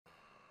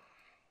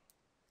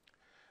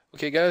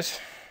Okay, guys,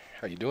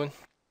 how you doing?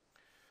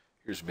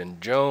 Here's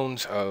Ben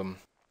Jones.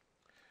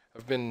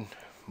 I've been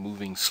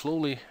moving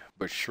slowly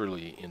but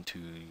surely into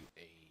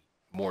a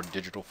more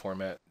digital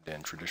format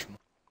than traditional.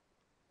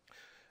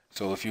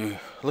 So if you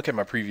look at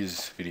my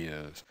previous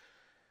videos,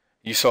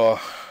 you saw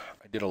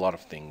I did a lot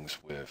of things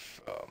with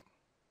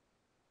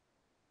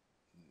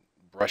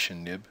brush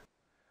and nib.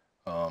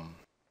 Um,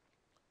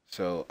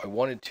 so I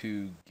wanted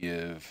to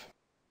give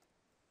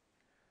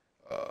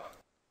uh,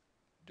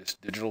 this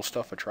digital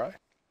stuff a try.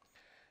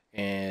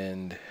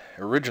 And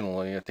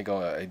originally, I think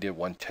I did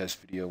one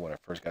test video when I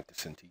first got the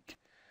Cintiq.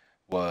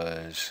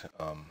 Was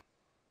I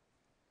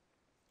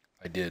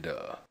did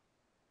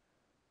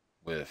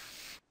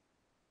with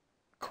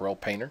Corel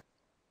Painter,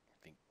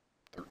 I think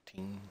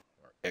 13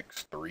 or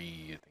X3. I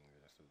think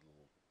that's a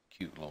little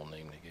cute little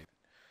name they gave it.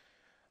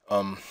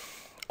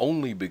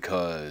 Only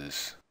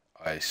because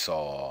I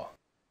saw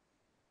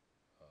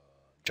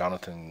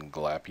Jonathan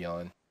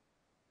Glapion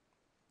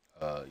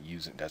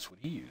using. That's what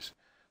he used.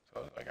 So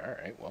I was like, all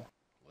right, well,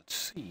 let's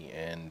see.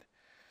 And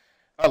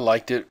I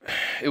liked it.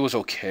 It was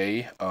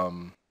okay.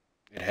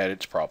 It had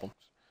its problems.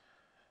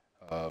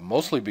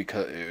 Mostly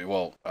because,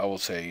 well, I will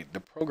say the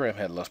program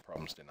had less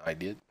problems than I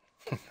did.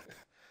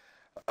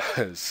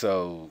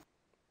 So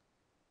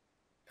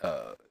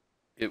uh,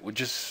 it would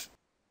just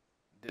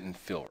didn't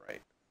feel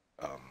right.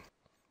 Um,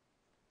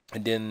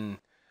 and then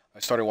I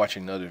started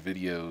watching other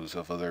videos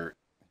of other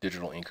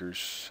digital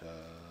inkers.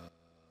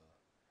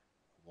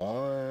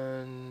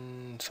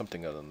 One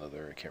something other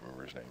another. I can't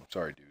remember his name.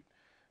 Sorry, dude.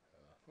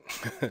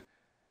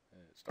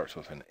 It starts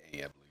with an A,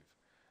 I believe.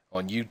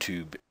 On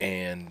YouTube,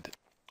 and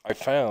I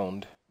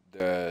found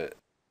that,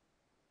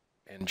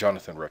 and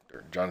Jonathan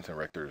Rector. Jonathan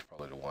Rector is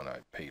probably the one I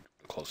paid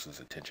the closest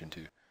attention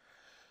to.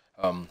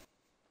 Um,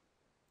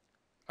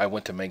 I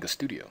went to Manga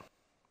Studio,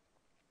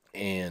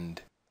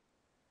 and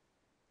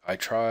I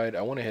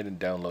went ahead and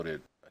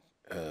downloaded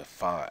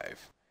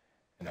 5,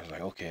 and I was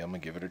like, okay, I'm gonna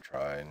give it a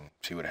try and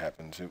see what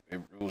happens.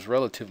 It was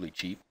relatively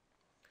cheap,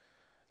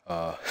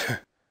 uh,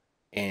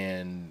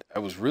 and I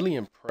was really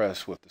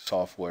impressed with the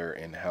software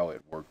and how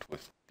it worked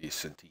with the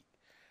Cintiq.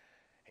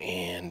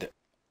 And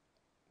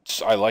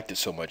so I liked it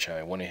so much,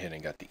 I went ahead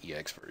and got the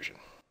EX version.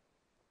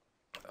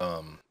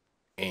 Um,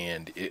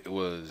 and it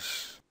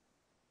was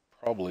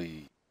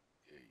probably,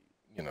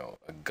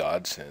 a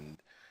godsend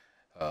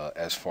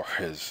as far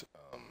as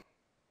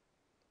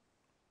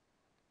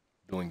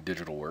doing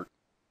digital work.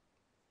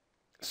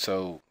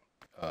 So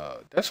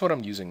that's what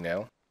I'm using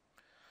now.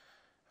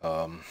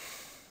 Um,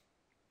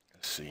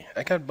 let's see.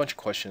 I got a bunch of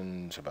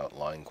questions about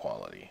line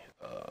quality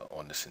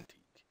on the Cintiq.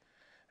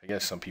 I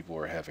guess some people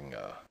are having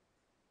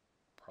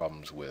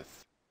problems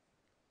with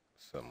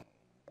some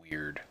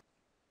weird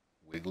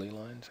wiggly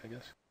lines, I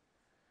guess.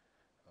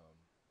 Um,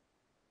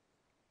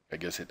 I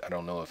guess it. I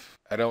don't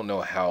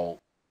know how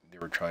they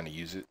were trying to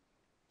use it,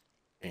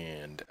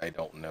 and I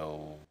don't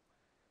know.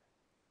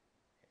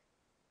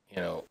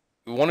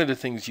 One of the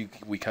things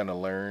we kind of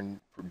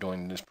learn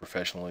doing this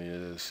professionally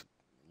is,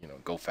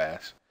 go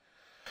fast.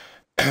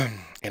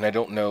 And I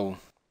don't know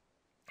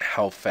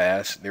how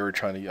fast they were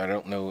trying to. I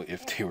don't know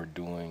if they were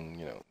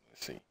doing.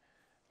 Let's see.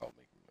 I'll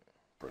make my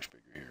brush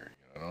bigger here.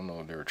 I don't know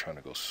if they were trying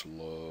to go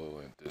slow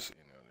and this.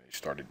 They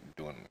started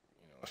doing.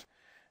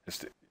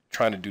 It's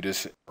trying to do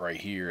this right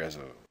here as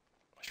a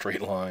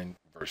straight line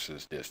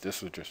versus this.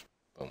 This was just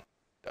boom,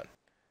 done,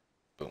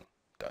 boom,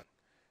 done.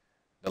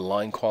 The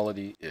line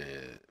quality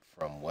is,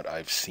 from what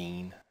I've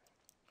seen,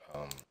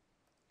 um,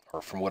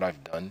 or from what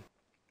I've done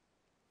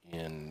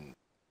in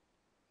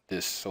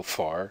this so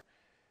far,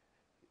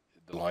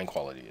 the line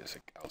quality is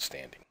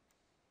outstanding.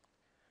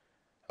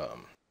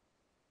 Um,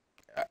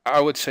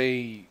 I would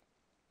say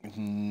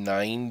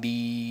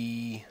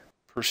 90%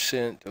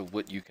 of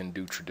what you can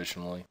do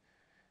traditionally,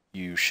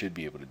 you should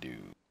be able to do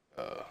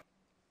uh,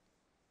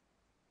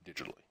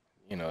 digitally.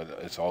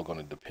 It's all going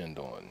to depend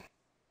on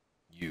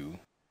you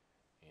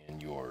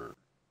and your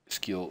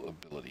skill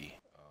ability.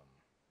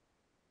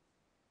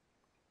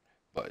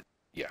 But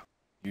yeah,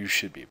 you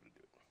should be able to do it.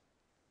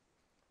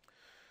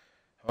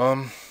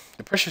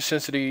 The pressure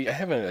sensitivity, I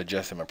haven't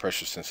adjusted my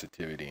pressure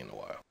sensitivity in a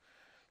while.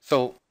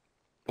 So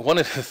one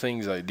of the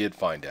things I did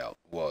find out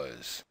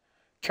was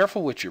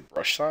careful with your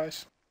brush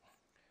size.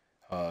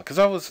 Because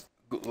I was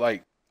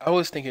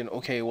thinking,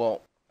 okay,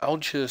 well, I'll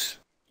just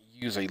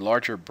use a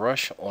larger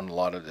brush on a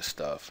lot of this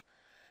stuff.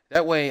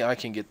 That way I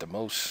can get the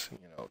most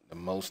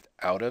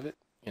out of it.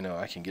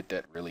 I can get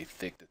that really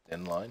thick to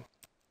thin line.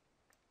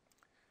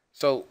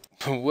 So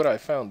what I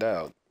found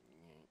out,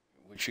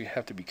 which you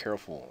have to be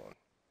careful on,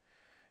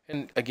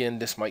 and again,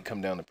 this might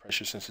come down to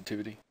pressure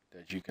sensitivity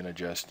that you can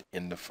adjust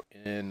in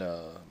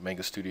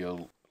Manga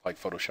Studio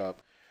like Photoshop,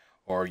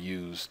 or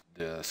use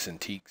the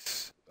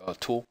Cintiq's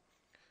tool.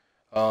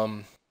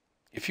 Um,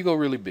 if you go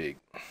really big,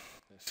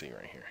 let's see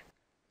right here.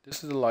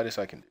 This is the lightest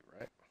I can do,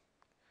 right?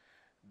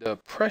 The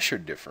pressure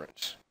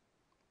difference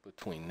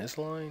between this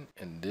line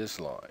and this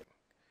line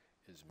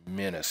is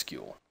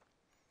minuscule.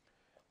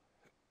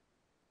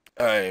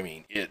 I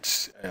mean,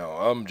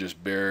 I'm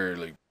just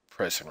barely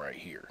pressing right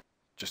here.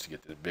 just to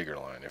get the bigger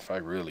line. If I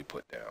really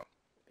put down,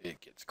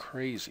 it gets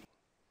crazy.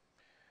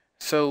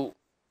 So,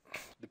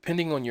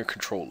 depending on your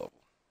control level,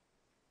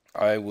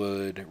 I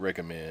would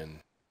recommend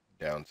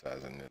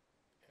downsizing it.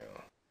 You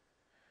know,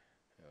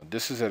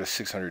 this is at a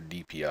 600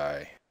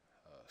 DPI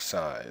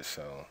size,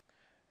 so,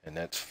 and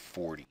that's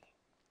 40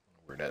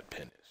 where that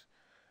pin is.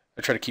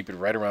 I try to keep it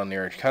right around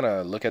there. Kind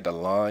of look at the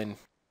line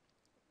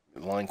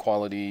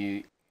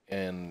quality,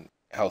 and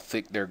how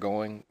thick they're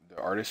going, the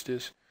artist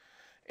is,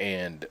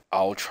 and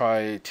I'll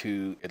try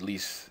to at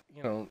least,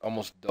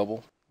 almost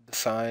double the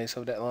size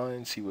of that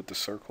line. See what the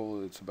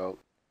circle is about.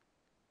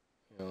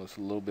 It's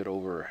a little bit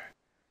over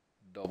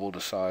double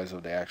the size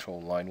of the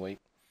actual line weight.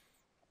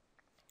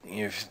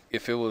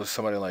 If it was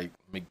somebody like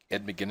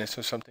Ed McGuinness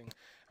or something,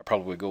 I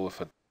probably would go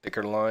with a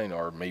thicker line,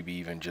 or maybe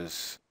even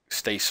just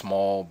stay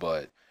small.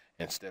 But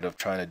instead of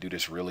trying to do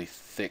this really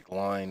thick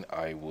line,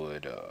 I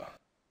would,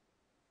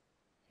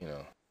 that's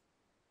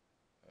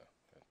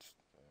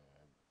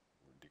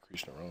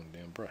decreasing our own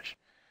damn brush.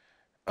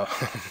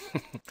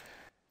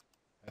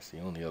 That's the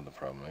only other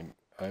problem.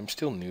 I'm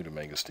still new to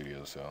Manga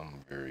Studio, so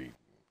I'm very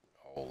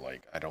all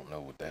like, I don't know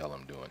what the hell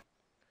I'm doing.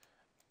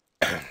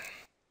 So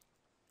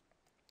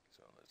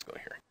let's go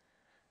here.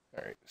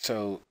 All right.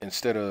 So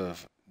instead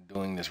of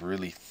doing this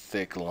really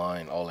thick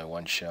line all in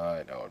one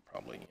shot, I would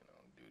probably,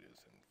 do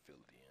this and fill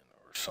it in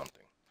or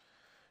something,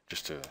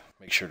 just to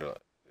make sure to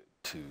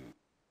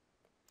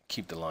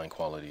keep the line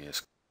quality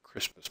as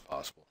crisp as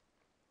possible.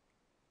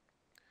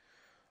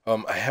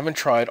 I haven't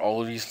tried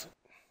all of these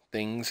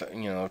things.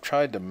 I've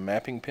tried the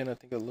mapping pen, I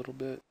think, a little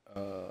bit.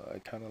 I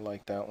kind of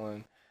like that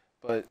one,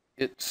 but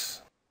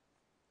it's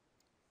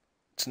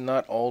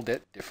not all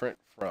that different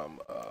from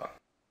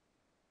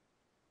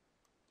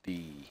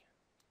the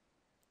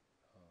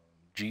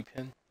G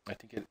pen. I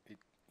think you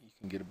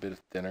can get a bit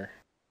thinner,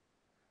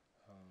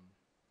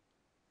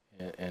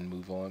 and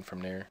move on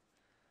from there.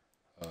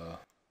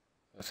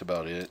 That's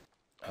about it.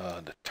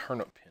 The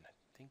turnip pen, I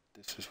think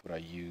this is what I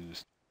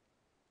used.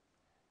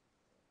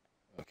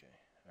 Okay,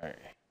 alright.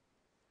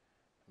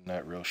 I'm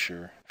not real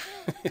sure.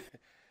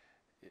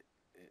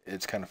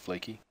 It's kind of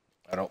flaky.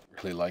 I don't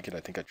really like it. I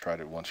think I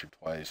tried it once or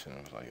twice and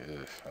I was like,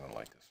 ugh, I don't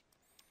like this.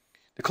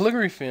 The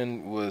calligraphy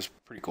pen was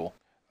pretty cool.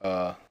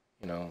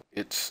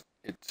 It's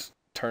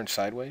turned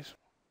sideways.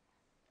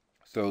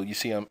 So you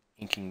see I'm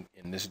inking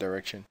in this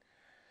direction.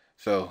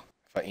 So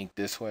if I ink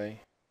this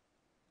way,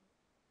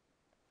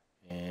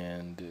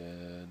 and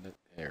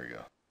there we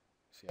go.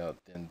 See how it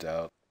thins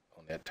out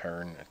on that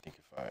turn? I think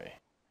if I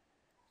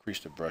increase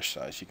the brush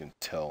size, you can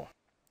tell.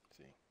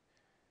 See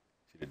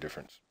the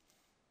difference.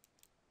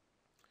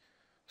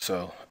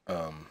 So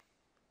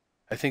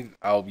I think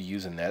I'll be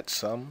using that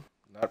some,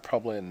 not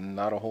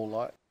a whole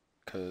lot,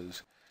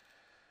 because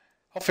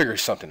I'll figure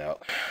something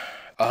out.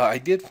 I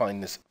did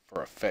find this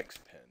for effects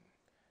pen,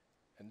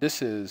 and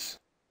this is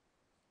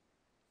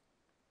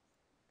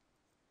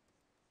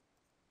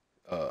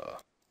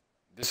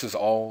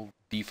all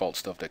default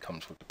stuff that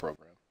comes with the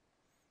program.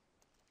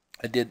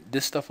 I did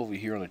this stuff over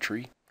here on the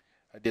tree.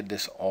 I did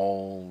this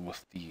all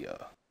with the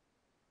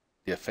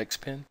effects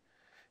pen,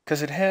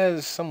 because it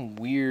has some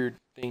weird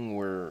thing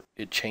where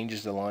it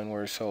changes the line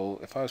where, so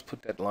if I was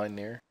put that line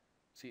there,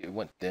 see, it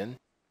went thin,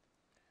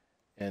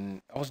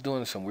 and I was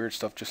doing some weird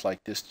stuff just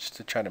like this, just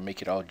to try to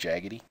make it all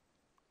jaggedy,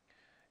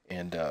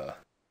 and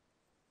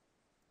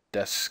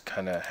that's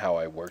kind of how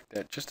I worked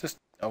that.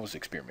 I was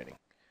experimenting.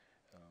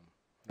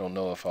 I don't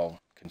know if I'll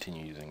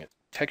continue using it.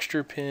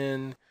 Texture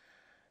pen.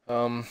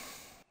 Let's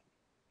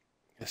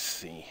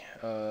see.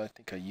 I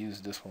think I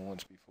used this one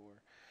once before.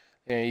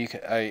 Yeah, you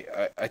can.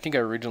 I think I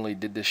originally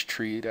did this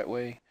tree that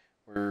way,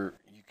 where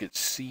you could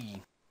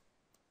see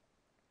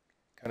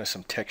kind of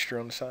some texture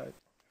on the side.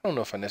 I don't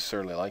know if I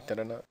necessarily like that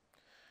or not.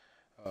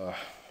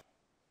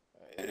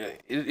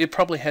 It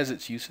probably has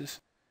its uses,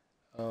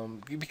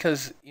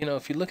 because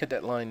if you look at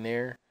that line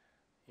there,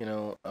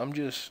 I'm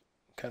just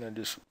kind of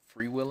just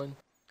freewheeling,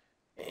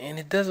 and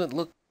it doesn't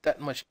look that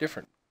much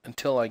different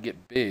until I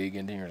get big,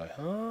 and then you're like,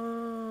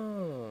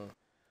 oh.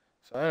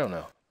 So I don't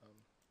know.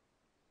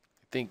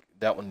 I think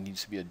that one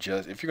needs to be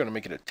adjusted. If you're gonna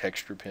make it a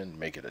texture pen,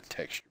 make it a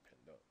texture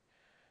pen,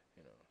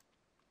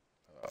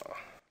 though.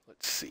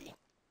 Let's see.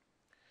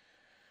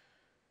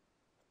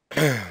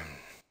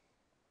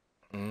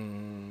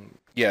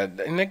 Yeah,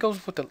 and that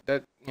goes with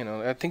that.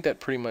 I think that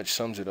pretty much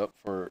sums it up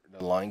for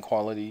the line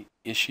quality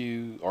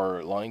issue,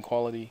 or line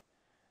quality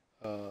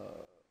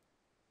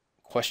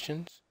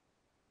questions.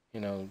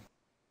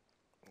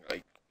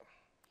 Like,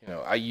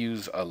 I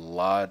use a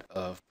lot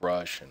of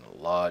brush and a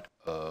lot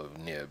of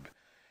nib,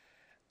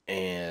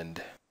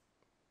 and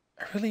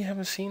I really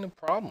haven't seen a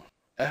problem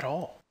at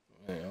all.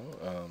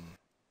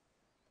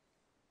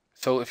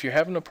 So if you're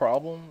having a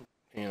problem,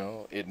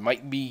 it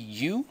might be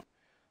you,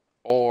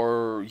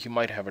 or you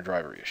might have a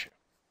driver issue.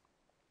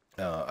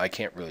 I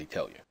can't really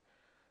tell you.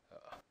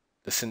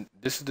 This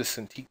is the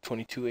Cintiq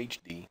 22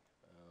 HD.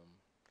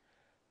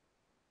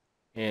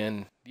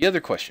 And the other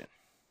question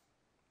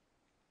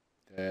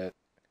that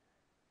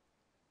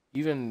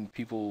even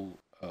people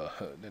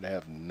that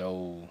have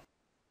no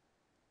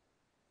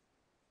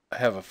I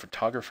have a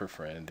photographer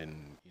friend,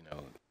 and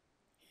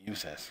he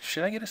was asking,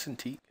 should I get a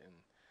Cintiq?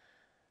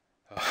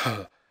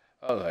 And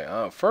I was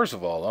like, first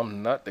of all,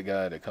 I'm not the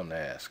guy to come to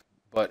ask,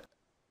 but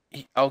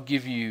I'll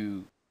give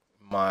you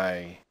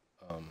my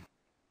um,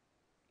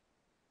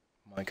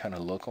 my kind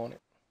of look on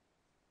it.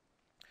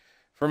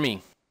 For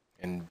me,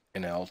 and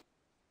I'll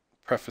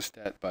preface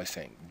that by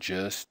saying,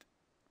 just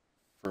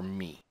for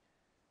me,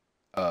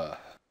 uh,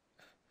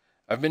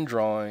 I've been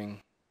drawing,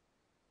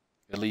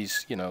 at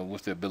least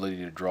with the ability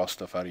to draw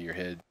stuff out of your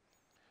head,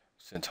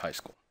 since high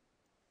school.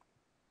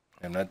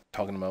 I'm not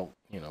talking about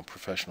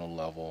professional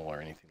level or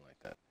anything like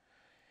that.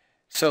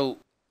 So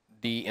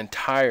the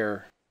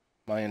entire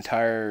my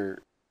entire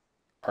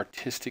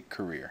artistic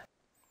career,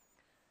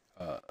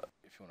 if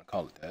you want to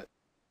call it that,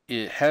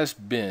 it has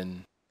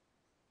been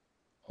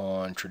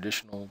on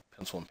traditional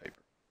pencil and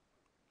paper,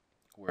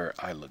 where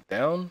I look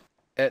down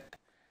at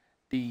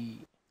the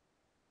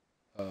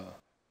uh,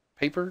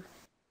 paper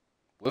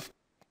with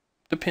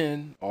the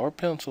pen or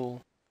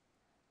pencil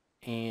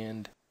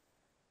and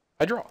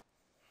I draw.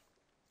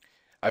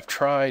 I've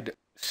tried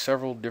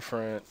several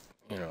different,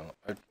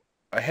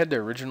 I had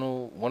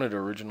one of the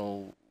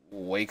original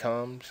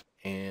Wacom's,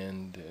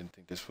 and I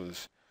think this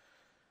was,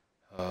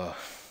 uh,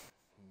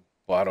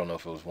 well, I don't know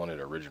if it was one of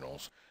the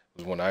originals. It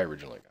was when I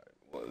originally got it.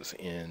 It was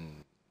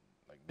in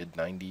like mid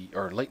 90s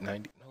or late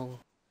 90s. No,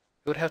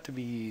 it would have to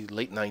be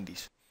late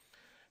 90s.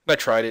 And I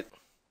tried it,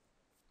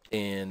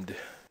 and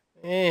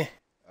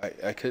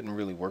I couldn't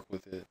really work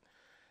with it.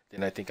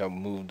 Then I think I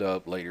moved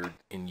up later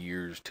in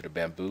years to the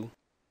bamboo.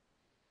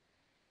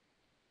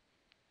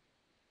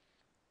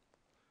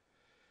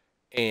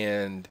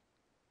 And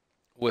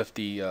with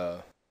then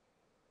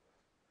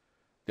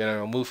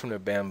I moved from the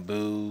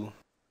bamboo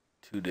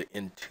to the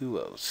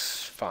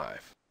Intuos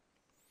 5.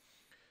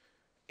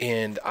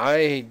 And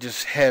I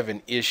just have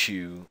an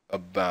issue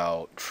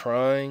about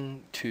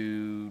trying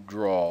to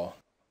draw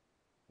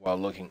while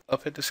looking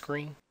up at the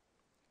screen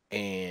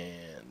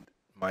and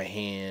my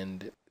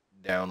hand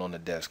down on the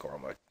desk or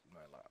on my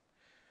lap.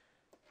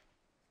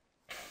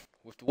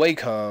 With the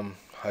Wacom,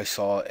 I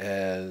saw it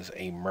as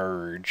a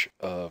merge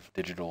of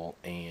digital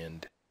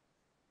and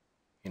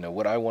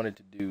what I wanted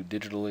to do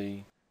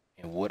digitally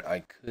and what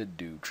I could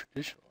do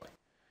traditionally.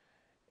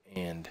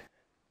 And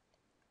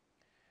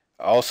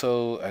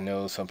also, I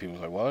know some people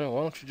are like, well,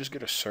 why don't you just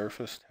get a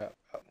Surface tab?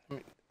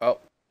 Oh,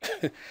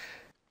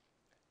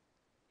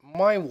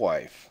 my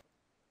wife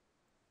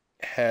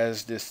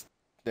has this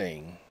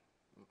thing.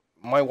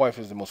 My wife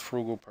is the most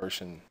frugal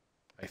person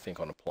I think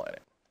on the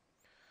planet.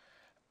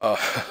 Uh,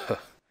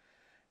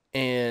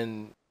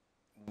 and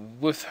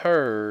with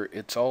her,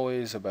 it's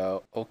always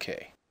about,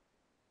 okay,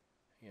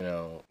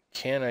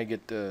 can I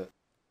get the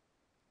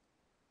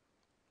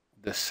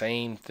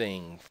same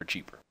thing for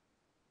cheaper,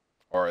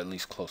 or at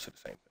least close to the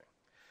same thing?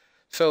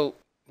 So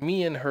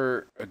me and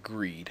her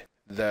agreed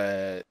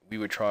that we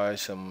would try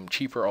some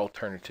cheaper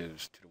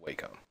alternatives to the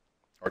Wacom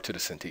or to the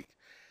Cintiq.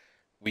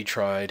 We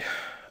tried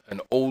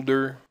an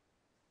older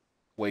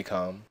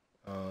Wacom.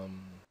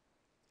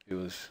 It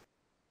was,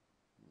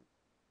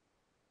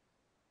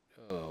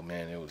 oh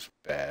man, it was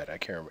bad. I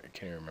can't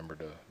remember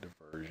the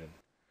version.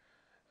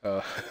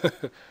 Uh,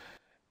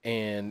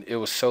 and it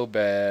was so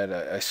bad.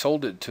 I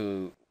sold it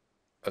to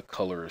a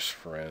colorist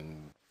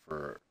friend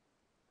for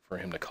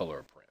him to color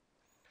a print.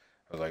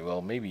 I was like,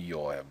 well, maybe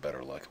you'll have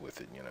better luck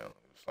with it.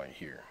 It's like,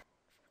 here,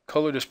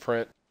 color this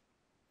print,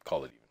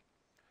 call it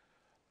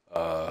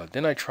even.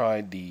 Then I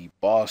tried the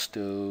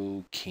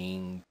Bosto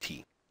King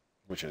T,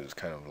 which is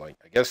kind of like,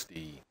 I guess,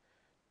 the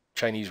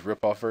Chinese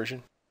ripoff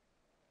version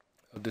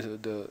of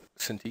the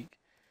Cintiq,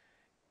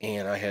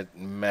 and I had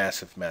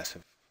massive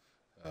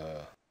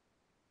uh,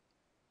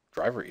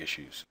 driver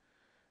issues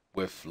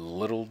with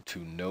little to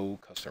no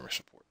customer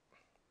support.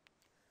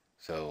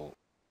 So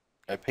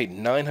I paid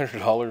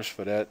 $900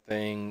 for that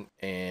thing,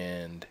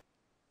 and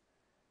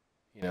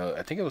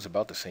I think it was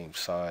about the same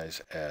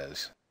size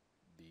as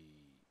the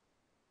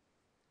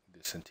the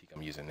Cintiq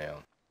I'm using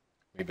now,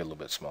 maybe a little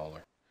bit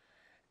smaller.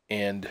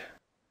 And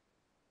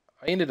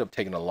I ended up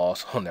taking a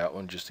loss on that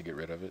one just to get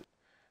rid of it.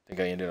 I think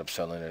I ended up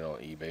selling it on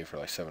eBay for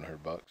like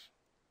 $700.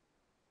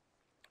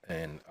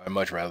 And I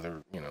much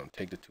rather,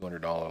 take the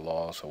 $200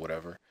 loss or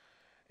whatever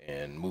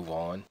and move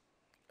on.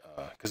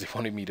 Because they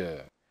wanted me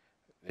to,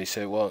 they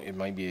said, well, it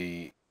might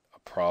be a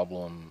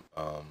problem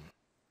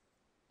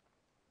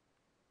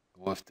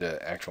with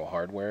the actual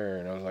hardware.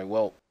 And I was like,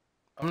 well,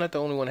 I'm not the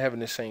only one having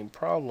the same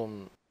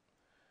problem.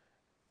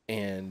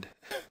 And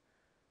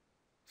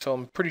so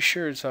I'm pretty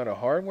sure it's not a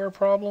hardware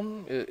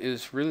problem.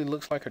 It really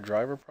looks like a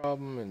driver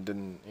problem. And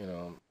then,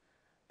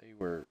 they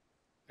were,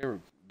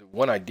 the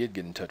one I did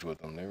get in touch with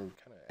them, they were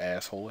kind of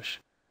assholeish.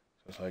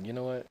 So it's like, you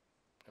know what?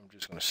 I'm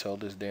just gonna sell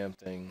this damn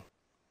thing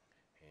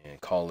and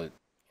call it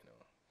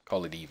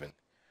even.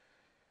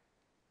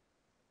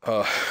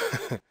 Uh,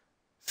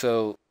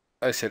 so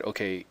I said,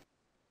 okay,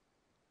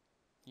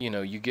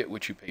 you get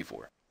what you pay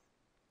for.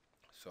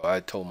 So I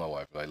told my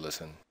wife, like,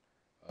 listen,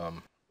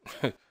 um,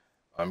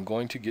 I'm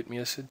going to get me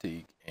a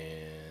Sadiq,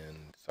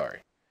 and sorry,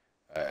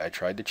 I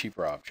tried the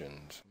cheaper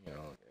options, you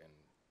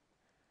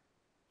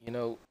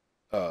know,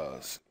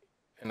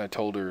 and I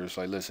told her, it's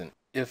like, listen,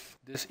 if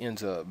this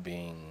ends up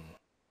being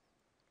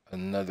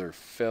another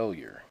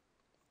failure,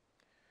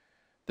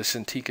 the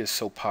Cintiq is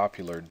so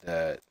popular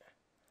that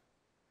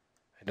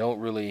I don't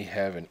really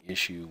have an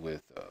issue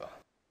with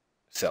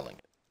selling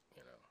it.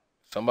 You know,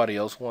 somebody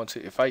else wants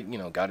it. If I,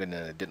 got it and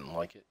I didn't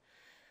like it,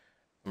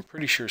 I'm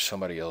pretty sure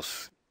somebody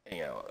else.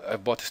 I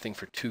bought this thing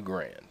for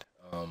 $2,000,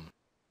 and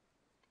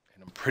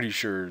I'm pretty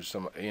sure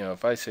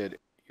if I said,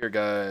 here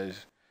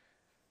guys,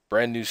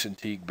 brand new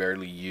Cintiq,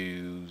 barely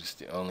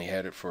used, only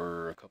had it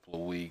for a couple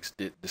of weeks,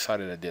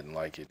 decided I didn't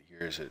like it.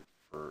 Here's it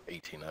for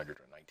 1,800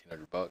 or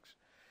 1,900 bucks.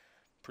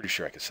 Pretty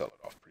sure I could sell it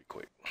off pretty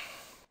quick.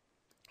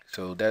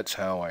 So that's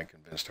how I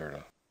convinced her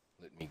to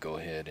let me go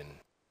ahead and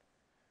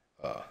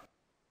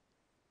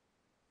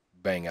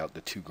bang out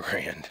the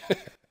 $2,000.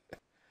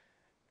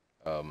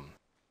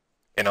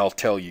 And I'll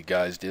tell you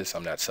guys this: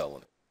 I'm not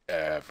selling it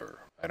ever.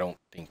 I don't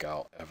think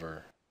I'll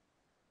ever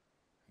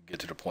get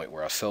to the point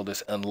where I'll sell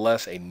this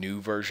unless a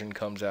new version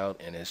comes out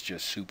and it's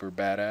just super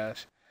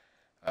badass.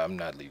 I'm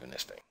not leaving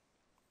this thing.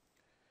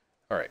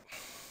 All right.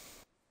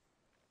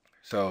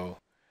 So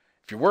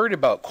if you're worried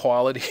about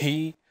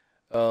quality,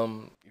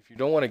 if you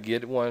don't want to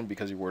get one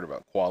because you're worried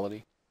about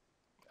quality,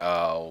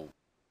 I'll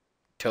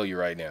tell you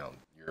right now,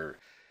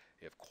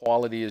 if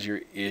quality is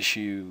your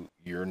issue,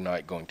 you're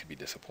not going to be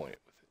disappointed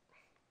with it.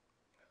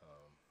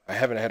 I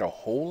haven't had a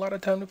whole lot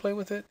of time to play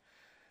with it,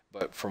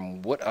 but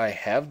from what I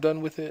have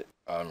done with it,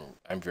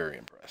 I'm very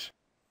impressed.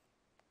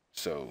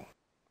 So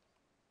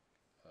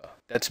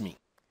that's me.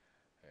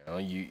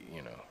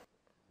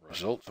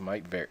 Results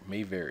may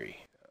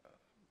vary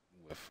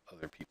with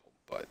other people,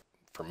 but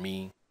for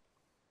me,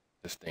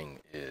 this thing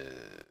is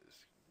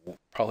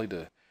probably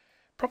the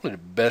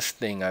best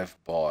thing I've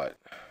bought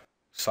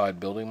side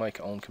building my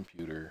own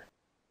computer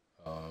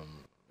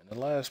in the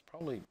last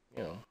probably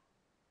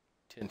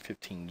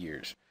 10-15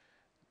 years,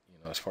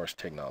 as far as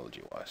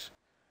technology wise.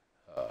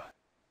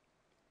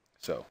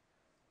 So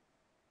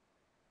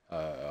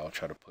I'll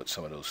try to put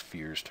some of those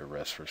fears to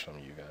rest for some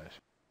of you guys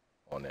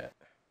on that.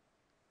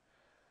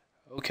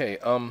 Okay,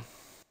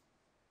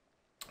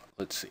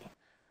 let's see.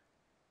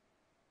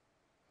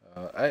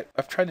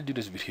 I've tried to do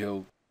this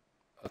video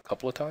a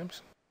couple of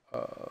times,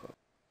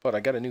 but I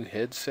got a new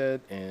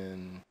headset,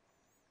 and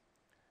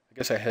I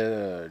guess I had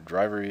a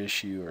driver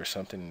issue or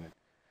something.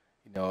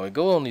 I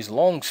go on these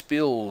long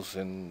spills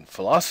and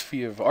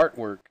philosophy of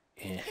artwork,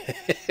 and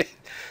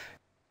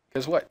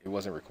guess what? It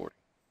wasn't recording.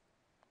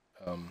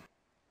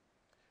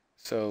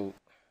 So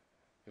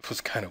it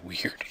was kind of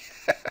weird.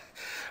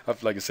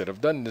 Like I said,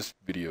 I've done this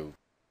video.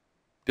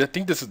 I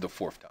think this is the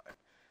 4th time,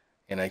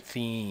 and I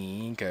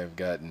think I've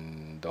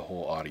gotten the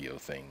whole audio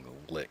thing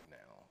licked now.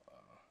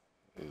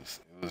 It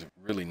was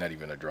really not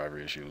even a driver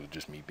issue. It was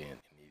just me being an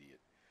idiot.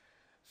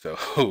 So,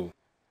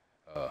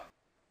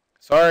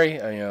 sorry.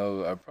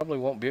 I probably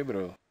won't be able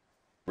to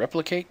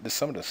replicate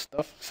some of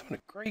the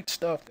great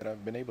stuff that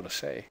I've been able to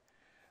say.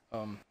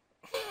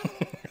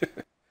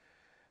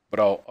 But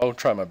I'll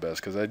try my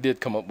best, because I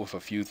did come up with a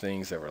few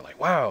things that were like,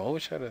 wow, I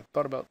wish I'd have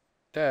thought about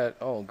that.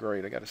 Oh,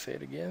 great, I got to say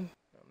it again.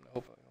 I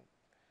hope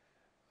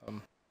I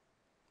don't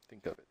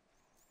think of it.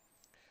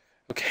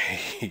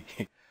 Okay.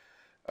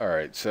 All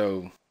right,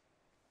 so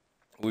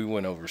we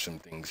went over some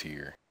things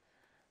here.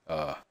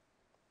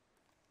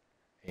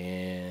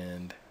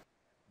 And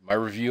my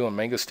review on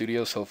Manga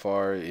Studio so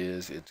far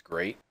is it's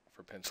great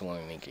for pencil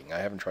and inking. I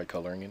haven't tried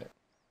coloring in it.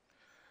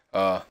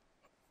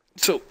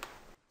 So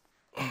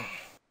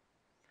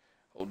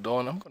hold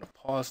on, I'm going to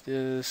pause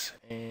this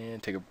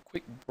and take a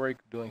quick break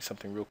doing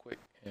something real quick,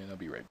 and I'll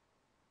be right back.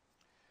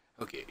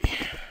 Okay,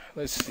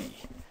 let's see.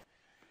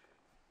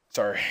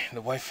 Sorry,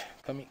 the wife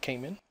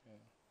came in.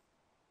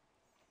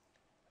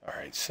 All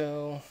right,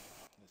 so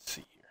let's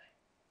see here.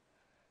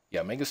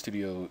 Yeah, Manga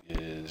Studio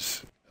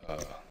is,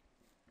 I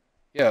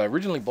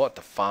originally bought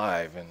the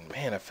 5, and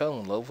man, I fell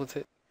in love with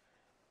it.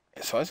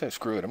 And so I said,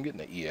 screw it, I'm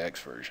getting the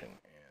EX version,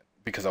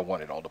 because I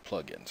wanted all the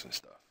plugins and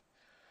stuff.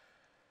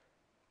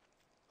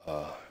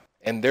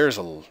 And there's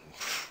I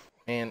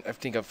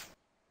think I've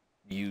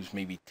used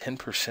maybe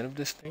 10% of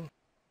this thing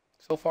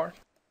so far,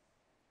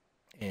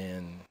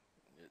 and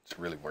it's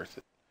really worth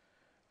it.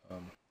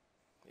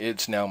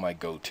 It's now my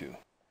go-to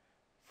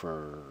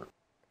for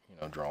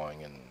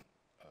drawing and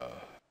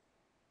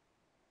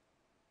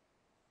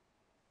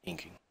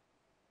inking.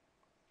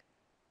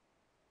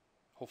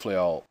 Hopefully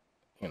I'll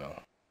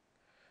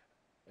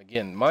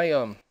again,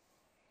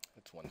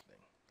 that's one thing.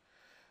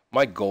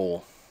 My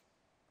goal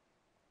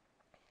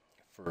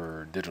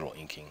for digital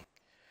inking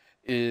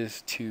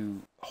is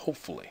to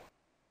hopefully,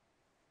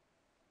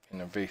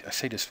 and I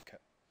say this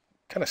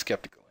kind of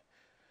skeptically,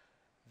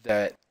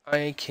 that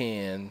I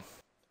can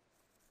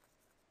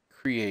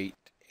create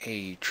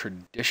a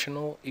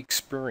traditional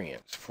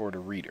experience for the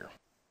reader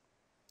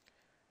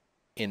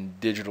in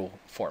digital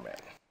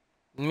format.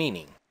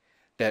 Meaning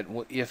that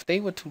if they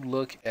were to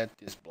look at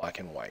this black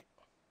and white,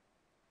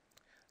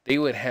 they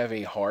would have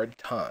a hard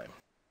time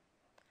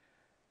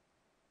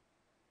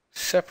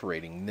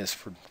separating this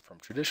from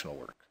traditional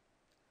work.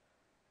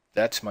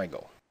 That's my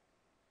goal.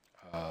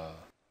 Uh,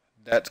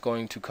 that's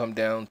going to come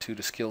down to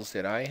the skills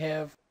that I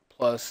have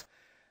plus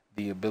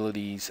the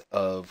abilities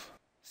of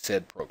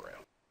said program.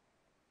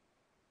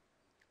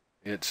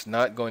 It's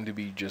not going to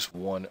be just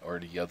one or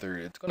the other.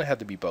 It's going to have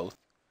to be both.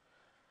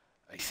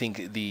 I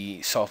think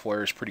the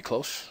software is pretty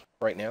close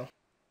right now.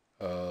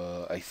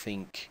 I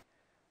think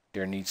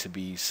there needs to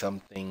be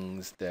some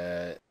things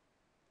that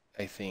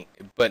I think,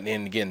 but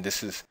then again,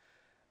 this is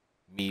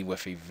me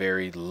with a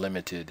very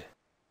limited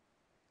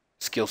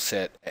skill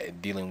set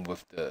at dealing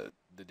with the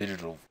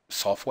digital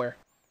software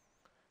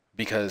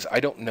because I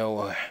don't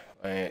know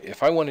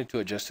if I wanted to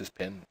adjust this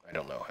pen, I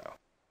don't know how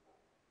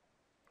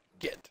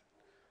yet.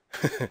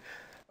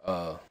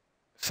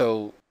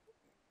 So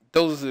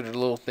those are the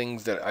little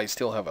things that I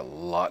still have a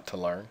lot to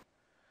learn.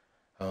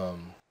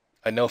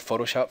 I know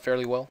Photoshop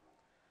fairly well.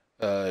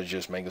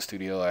 Just Manga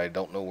Studio. I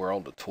don't know where all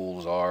the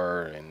tools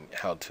are and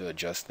how to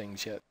adjust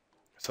things yet.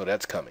 So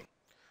that's coming.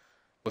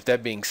 With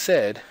that being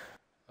said,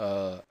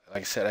 like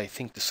I said, I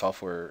think the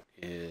software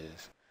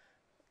is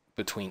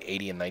between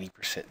 80 and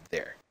 90%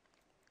 there.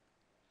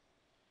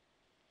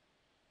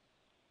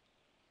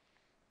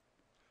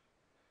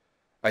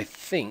 I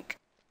think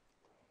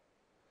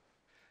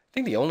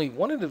the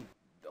one of the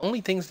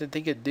only things that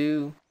they could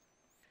do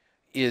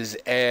is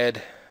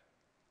add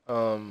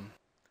some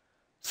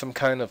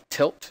kind of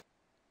tilt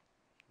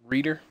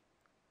reader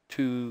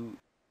to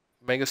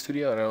Mega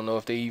Studio. I don't know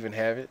if they even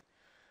have it.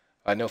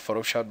 I know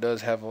Photoshop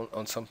does have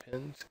on some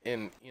pens,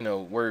 and you know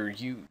where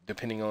you,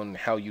 depending on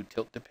how you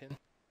tilt the pen,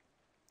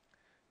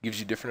 gives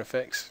you different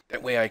effects.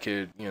 That way I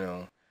could,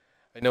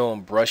 I know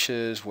on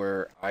brushes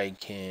where I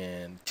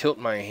can tilt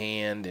my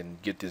hand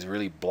and get this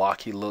really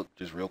blocky look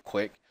just real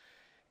quick.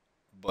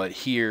 But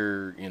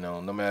here,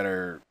 no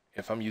matter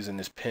if I'm using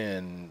this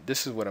pen,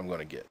 this is what I'm going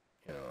to get.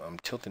 I'm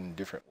tilting in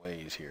different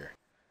ways here,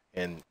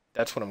 and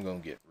that's what I'm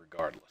going to get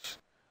regardless.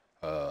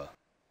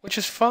 Which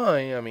is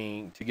fine. I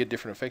mean, to get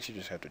different effects, you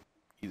just have to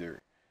either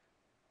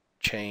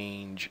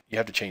you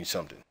have to change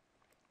something.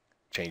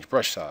 Change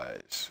brush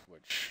size,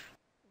 which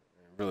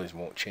really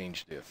won't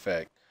change the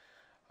effect.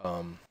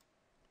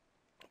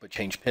 But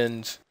change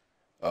pins,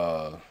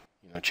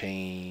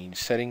 change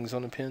settings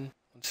on the pen,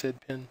 on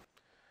said pen.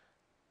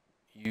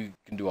 You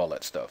can do all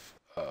that stuff.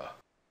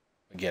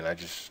 Again, I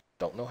just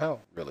don't know how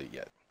really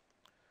yet.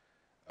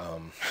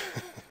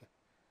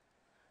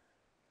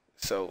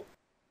 So,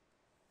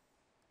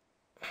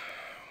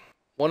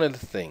 one of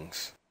the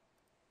things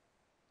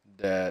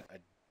that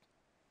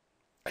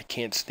I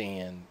can't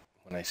stand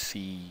when I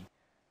see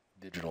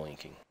digital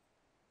inking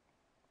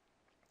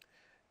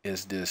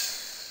is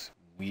this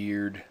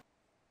weird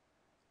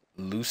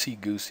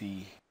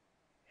loosey-goosey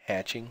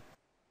hatching.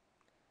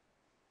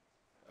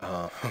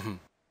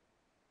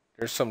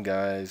 There's some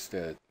guys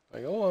that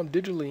like, oh, I'm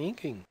digitally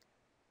inking,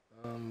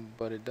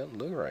 but it doesn't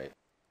look right.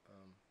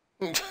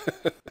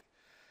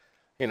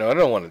 I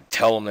don't want to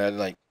tell them that.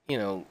 Like,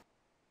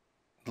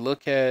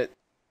 look at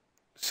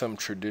some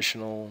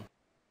traditional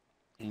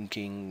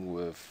inking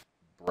with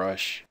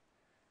brush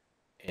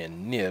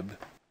and nib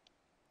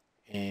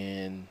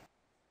and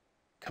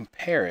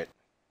compare it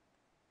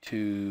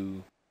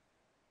to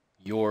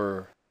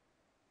your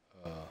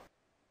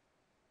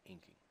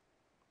inking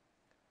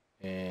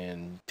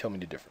and tell me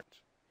the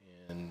difference.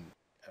 And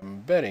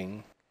I'm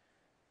betting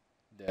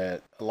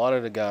that a lot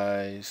of the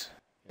guys,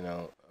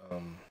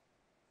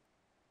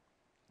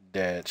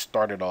 that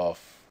started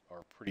off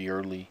are pretty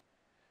early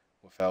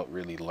without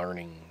really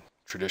learning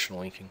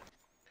traditional inking.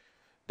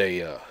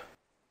 They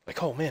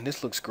like, oh man,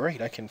 this looks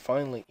great. I can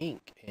finally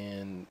ink,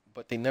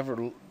 but they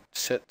never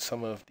set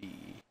some of the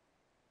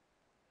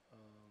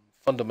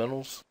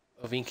fundamentals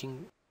of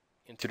inking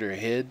into their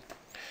head.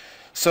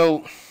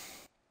 So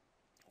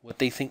what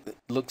they think that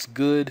looks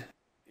good,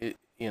 it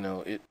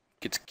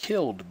gets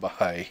killed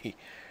by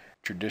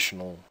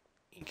traditional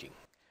inking.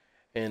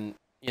 And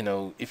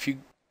if you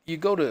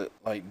go to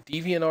like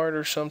DeviantArt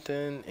or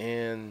something,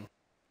 and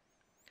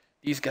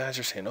these guys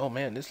are saying, "Oh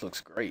man, this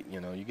looks great."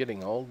 You're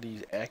getting all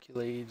these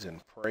accolades and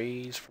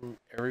praise from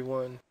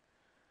everyone.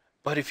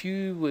 But if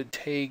you would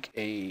take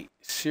a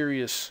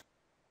serious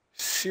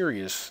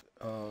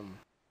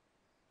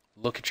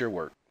look at your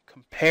work,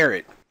 compare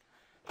it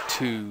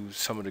to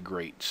some of the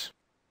greats.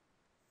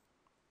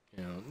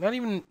 Not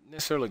even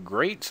necessarily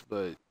greats,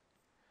 but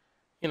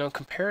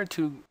compare it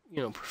to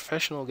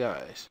professional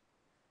guys.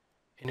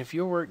 And if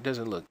your work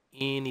doesn't look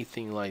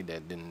anything like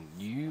that, then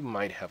you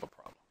might have a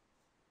problem.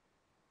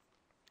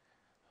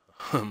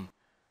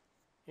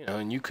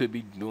 And you could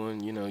be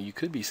doing, you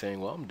could be saying,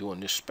 well, I'm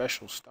doing this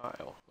special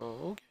style.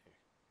 Oh, okay.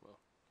 Well,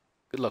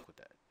 good luck with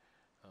that.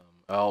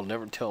 I'll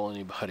never tell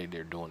anybody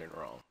they're doing it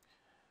wrong.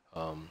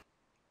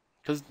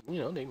 Because,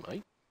 they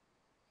might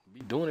be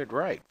doing it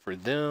right for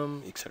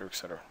them, etc.,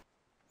 etc.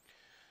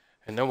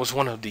 And that was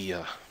one of the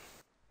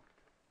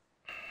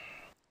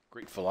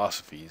great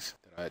philosophies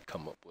that I had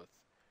come up with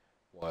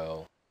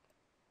while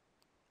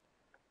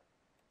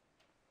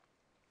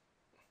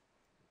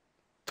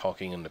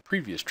talking in the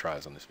previous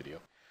tries on this video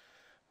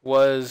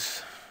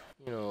was,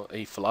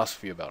 a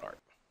philosophy about art.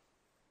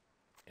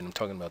 And I'm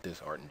talking about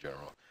this art in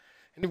general.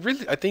 And it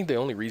really, I think the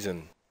only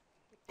reason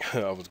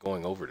I was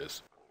going over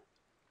this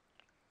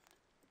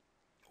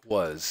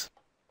was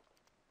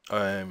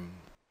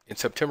in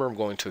September. I'm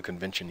going to a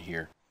convention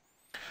here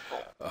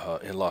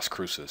in Las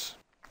Cruces.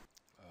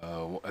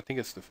 I think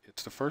it's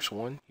the first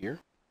one here.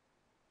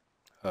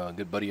 A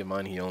good buddy of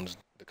mine, he owns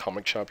the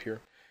comic shop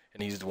here,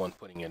 and he's the one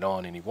putting it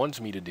on. And he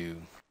wants me to do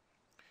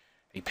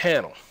a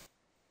panel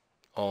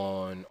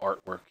on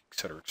artwork,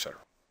 etc., etc.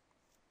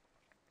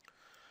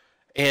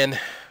 And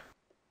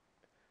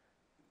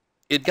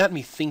it got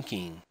me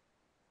thinking,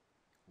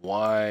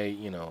 why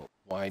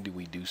do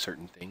we do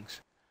certain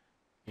things?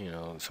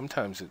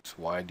 Sometimes it's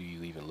why do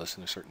you even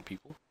listen to certain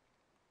people?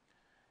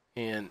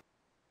 And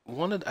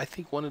I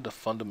think one of the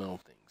fundamental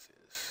things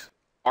is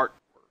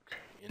artwork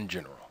in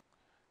general.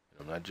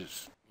 Not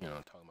just,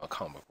 talking about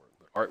comic work,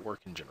 but artwork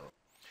in general.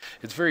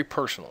 It's very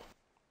personal.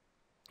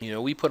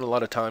 We put a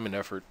lot of time and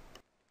effort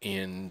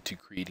into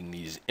creating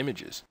these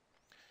images.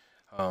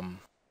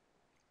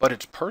 But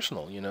it's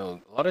personal. A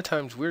lot of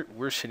times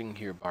we're sitting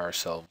here by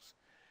ourselves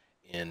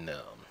in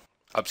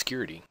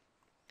obscurity,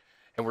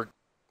 and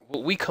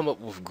we come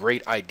up with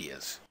great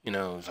ideas.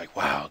 It's like,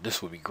 wow,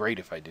 this would be great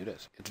if I do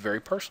this. It's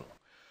very personal.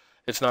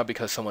 It's not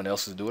because someone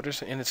else is doing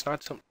it, and it's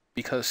not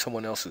because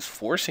someone else is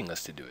forcing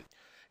us to do it.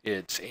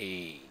 It's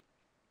a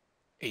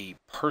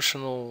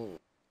personal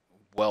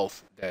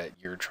wealth that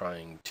you're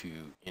trying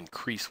to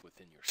increase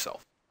within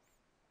yourself.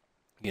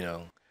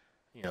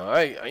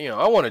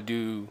 I want to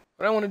do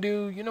what I want to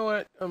do. You know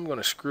what? I'm going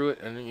to screw it.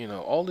 And,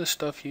 all this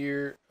stuff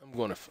here, I'm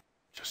going to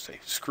just say,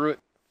 screw it.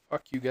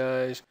 Fuck you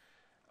guys.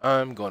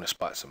 I'm going to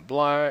spot some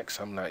blacks.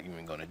 I'm not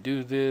even going to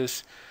do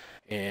this.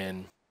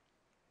 And,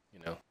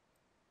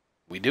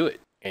 we do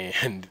it.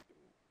 And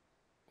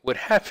what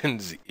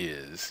happens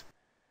is,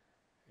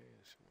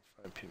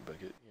 fine pin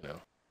bucket, uh-oh,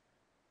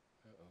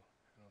 I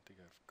don't think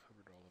I've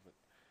covered all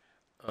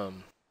of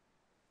it.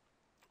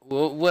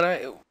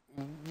 Well,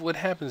 what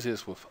happens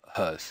is with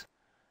us,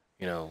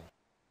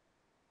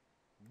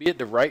 be it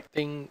the right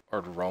thing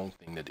or the wrong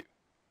thing to do,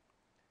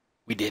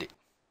 we did it.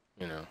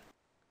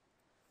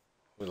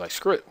 We're like,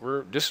 screw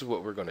it. This is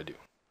what we're gonna do,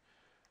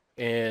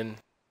 and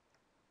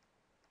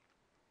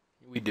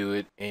we do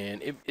it.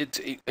 And it's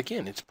a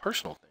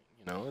personal thing.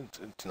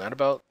 It's not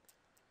about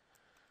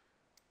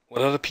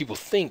what other people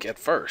think at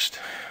first.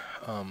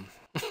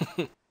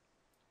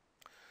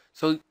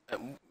 So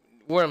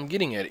where I'm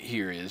getting at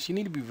here is you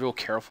need to be real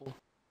careful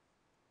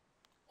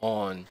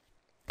on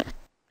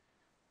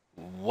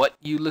what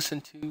you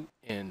listen to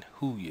and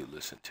who you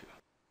listen to.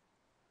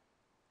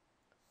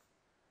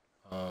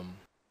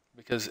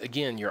 Because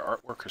again, your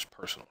artwork is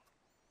personal.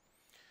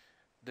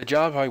 The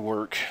job I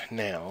work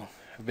now,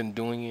 I've been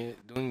doing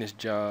this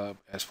job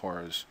as far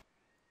as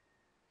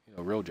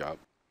real job,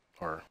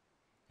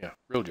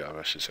 real job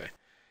I should say,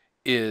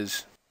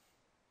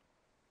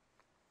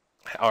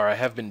 I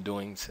have been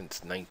doing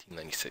since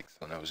 1996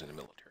 when I was in the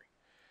military,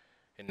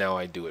 and now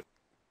I do it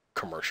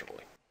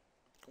commercially.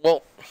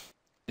 Well,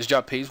 this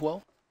job pays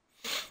well.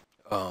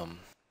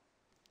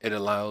 It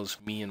allows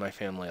me and my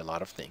family a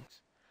lot of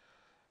things.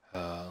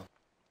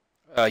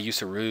 I used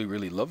to really,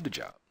 really love the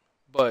job,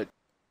 but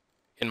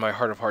in my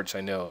heart of hearts,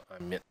 I know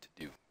I'm meant to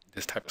do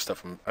this type of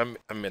stuff. I'm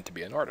meant to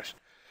be an artist.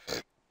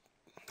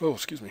 Oh,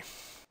 excuse me.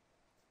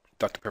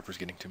 Dr. Pepper's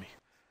getting to me.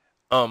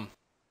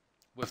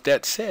 With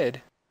that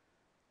said,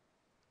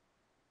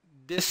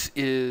 this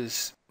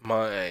is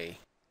my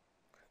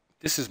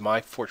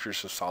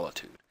fortress of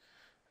solitude,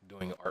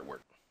 doing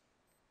artwork.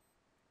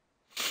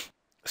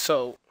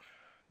 So,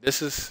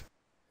 this is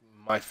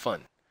my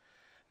fun.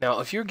 Now,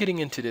 if you're getting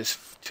into this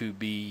to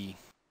be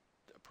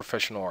a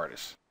professional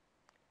artist,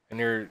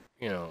 and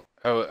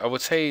I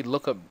would say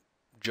look up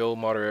Joe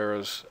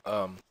Moderaro's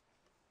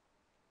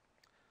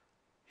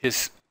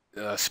his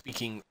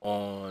speaking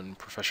on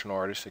professional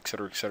artists,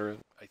 etc., etc.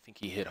 I think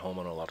he hit home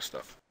on a lot of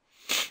stuff.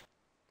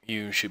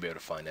 You should be able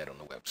to find that on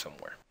the web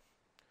somewhere.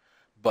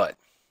 But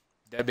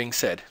that being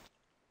said,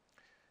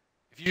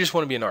 if you just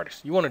want to be an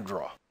artist, you want to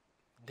draw,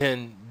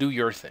 then do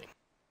your thing.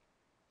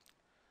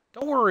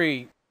 Don't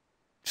worry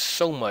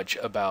so much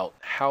about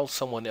how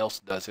someone else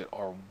does it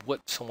or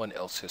what someone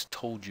else has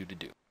told you to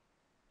do.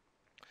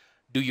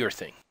 Do your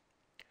thing.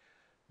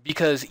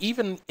 Because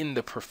even in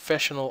the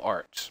professional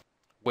arts,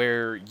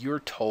 where you're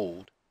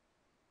told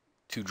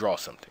to draw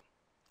something,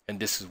 and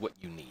this is what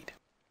you need,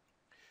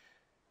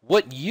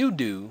 what you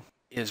do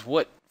is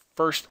what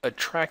first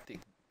attracted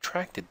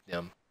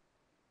them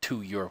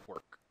to your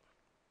work.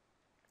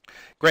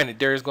 Granted,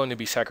 there is going to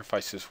be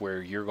sacrifices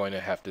where you're going to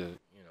have to,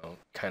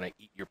 kind of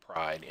eat your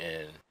pride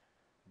and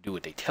do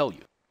what they tell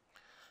you.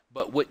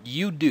 But what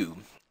you do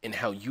and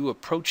how you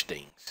approach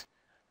things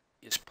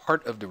is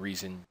part of the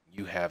reason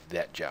you have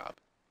that job.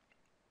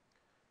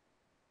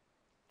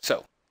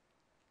 So,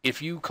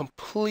 if you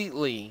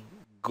completely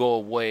go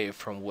away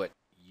from what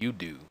you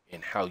do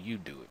and how you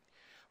do it,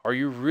 are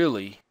you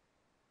really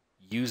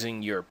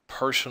using your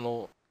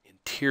personal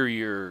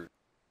interior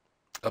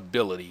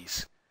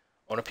abilities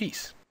on a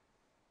piece?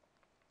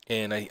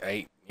 And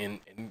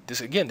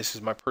this again, this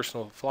is my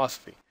personal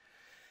philosophy.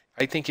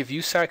 I think if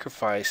you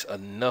sacrifice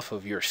enough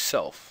of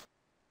yourself,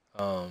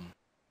 um,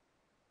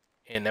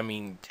 and I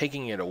mean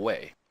taking it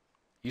away,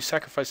 you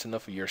sacrifice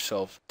enough of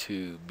yourself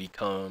to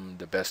become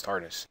the best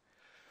artist.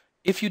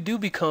 If you do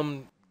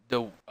become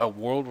a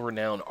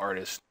world-renowned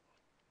artist,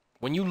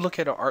 when you look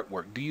at an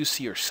artwork, do you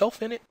see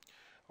yourself in it,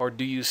 or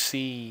do you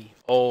see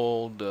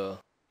all the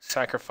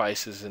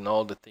sacrifices and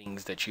all the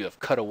things that you have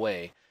cut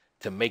away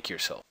to make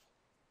yourself?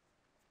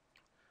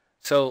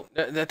 So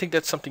I think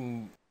that's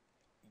something,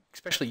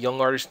 especially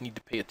young artists, need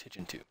to pay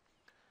attention to.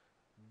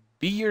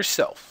 Be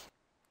yourself.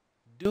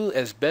 Do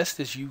as best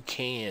as you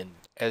can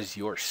as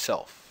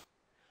yourself.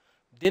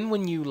 Then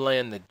when you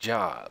land the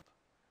job,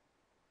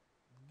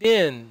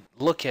 then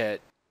look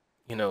at,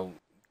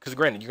 because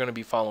granted, you're going to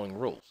be following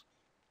rules.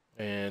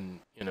 And,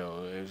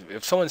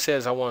 if someone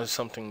says, I want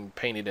something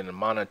painted in a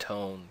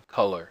monotone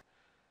color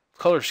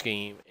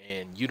scheme,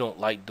 and you don't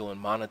like doing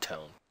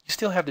monotone, you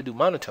still have to do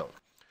monotone.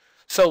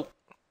 So,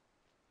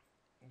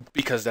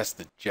 because that's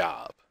the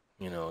job,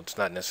 it's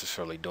not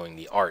necessarily doing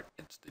the art,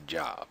 it's the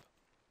job.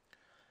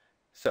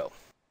 So,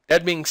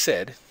 that being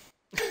said,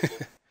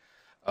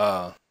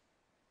 uh,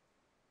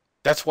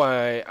 that's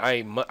why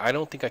I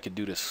don't think I could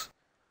do this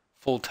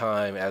full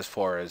time as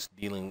far as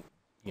dealing,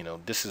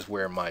 this is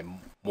where my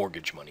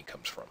mortgage money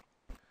comes from.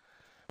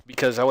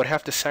 Because I would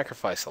have to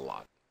sacrifice a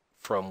lot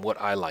from what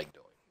I like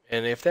doing.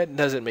 And if that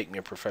doesn't make me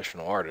a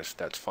professional artist,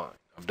 that's fine.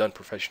 I've done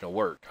professional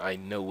work. I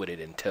know what it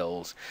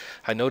entails.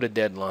 I know the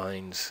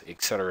deadlines,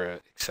 etc.,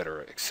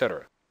 etc.,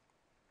 etc.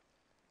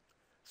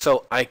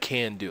 So I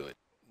can do it.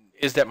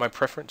 Is that my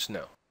preference?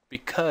 No.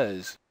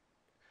 Because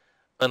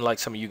unlike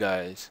some of you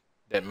guys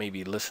that may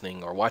be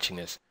listening or watching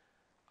this,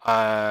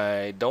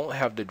 I don't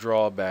have the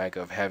drawback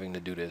of having to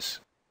do this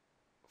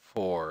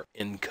for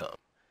income.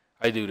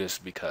 I do this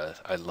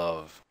because I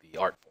love the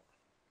art form.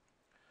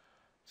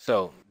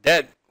 So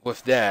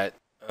with that,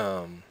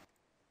 to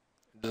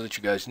let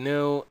you guys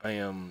know, I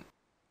am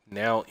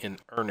now in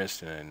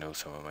earnest, and I know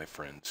some of my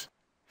friends,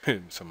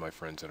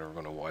 that are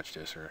going to watch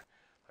this are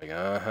like,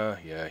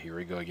 yeah, here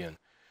we go again.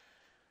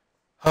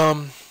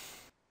 I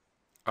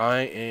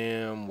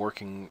am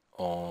working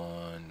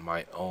on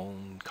my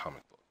own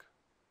comic book.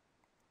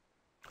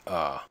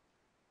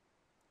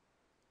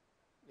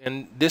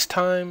 And this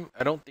time,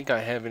 I don't think I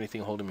have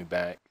anything holding me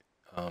back.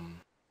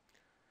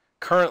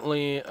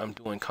 Currently, I'm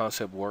doing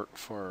concept work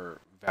for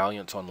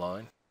Valiance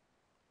Online,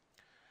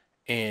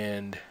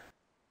 and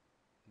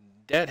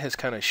that has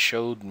kind of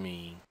showed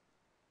me,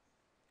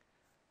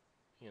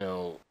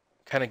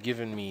 kind of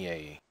given me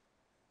a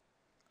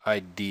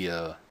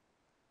idea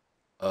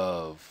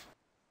of,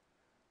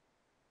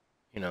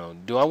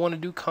 do I want to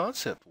do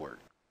concept work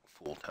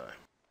full time?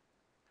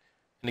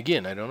 And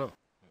again, I don't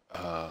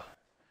know.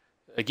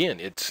 Again,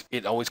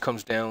 it always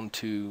comes down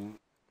to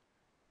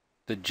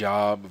the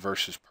job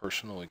versus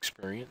personal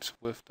experience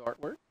with the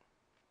artwork.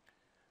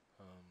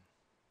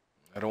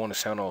 I don't want to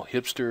sound all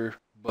hipster,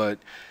 but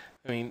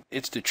I mean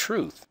it's the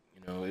truth.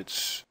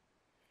 It's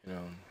you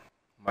know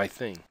my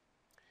thing.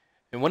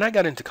 And when I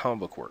got into comic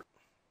book work,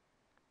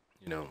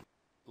 you know,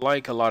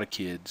 like a lot of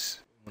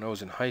kids, when I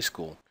was in high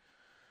school,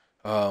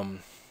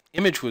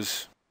 Image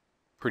was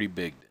pretty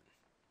big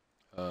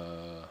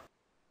then.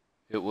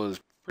 It was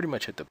pretty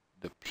much at the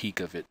peak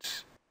of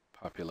its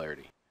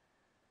popularity.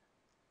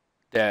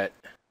 That,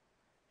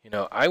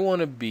 I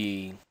want to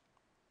be.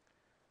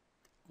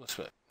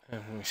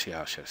 Let me see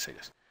how should I say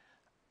this.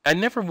 I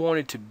never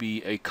wanted to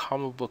be a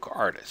comic book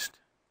artist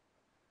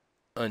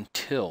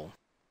until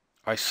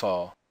I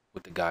saw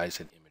what the guys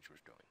at Image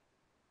was doing.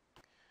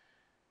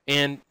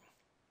 And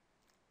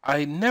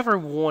I never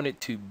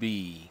wanted to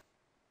be,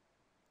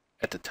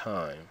 at the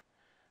time,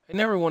 I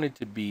never wanted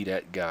to be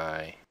that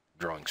guy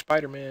drawing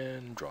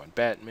Spider-Man, drawing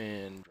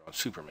Batman, drawing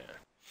Superman.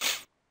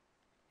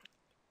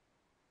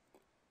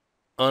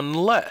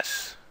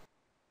 Unless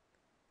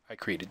I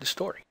created the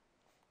story.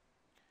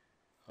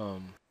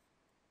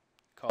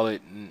 Call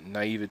it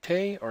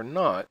naivete or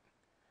not,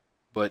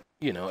 but,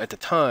 at the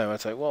time, I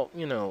was like, well,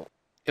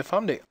 if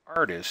I'm the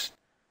artist,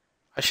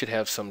 I should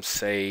have some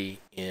say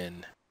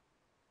in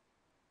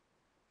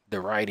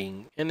the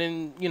writing. And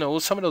then,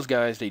 some of those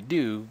guys, they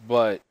do,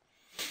 but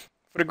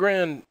for the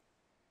grand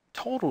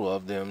total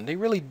of them, they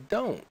really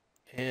don't.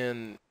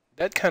 And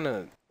that kind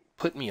of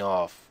put me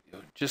off.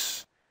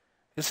 Just,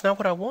 it's not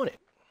what I wanted,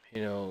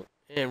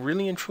 And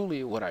really and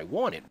truly, what I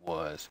wanted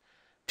was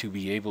to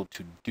be able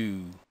to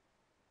do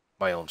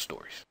my own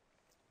stories,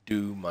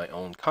 do my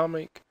own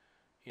comic,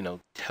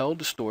 tell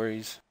the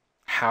stories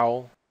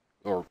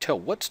or tell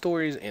what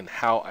stories and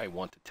how I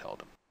want to tell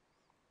them.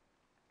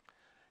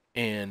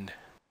 And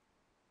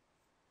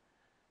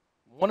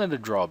one of the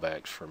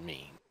drawbacks for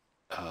me,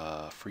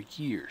 for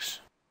years,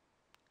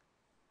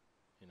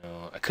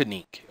 I couldn't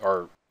ink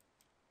or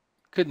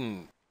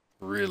couldn't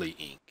really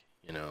ink,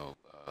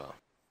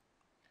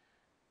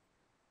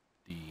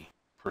 the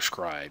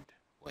prescribed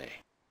way.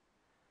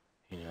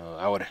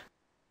 I would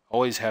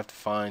always have to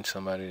find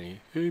somebody,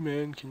 hey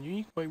man, can you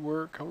ink my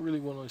work? I really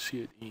want to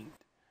see it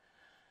inked.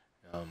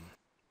 And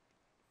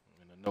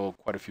I know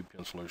quite a few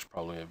pencilers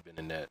probably have been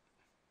in that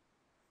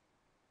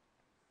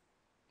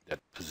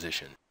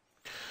position.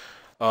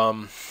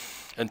 Um,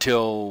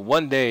 until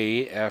one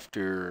day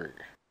after,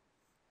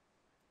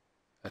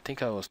 I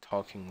think I was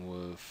talking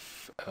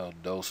with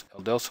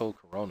Eldelso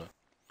Corona,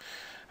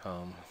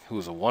 who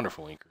was a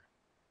wonderful inker.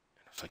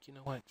 And I was like, you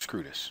know what?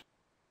 Screw this.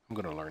 I'm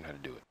going to learn how to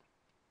do it.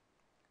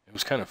 It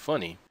was kind of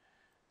funny.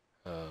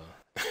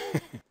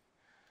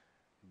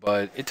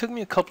 But it took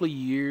me a couple of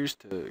years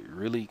to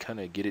really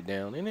kind of get it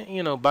down.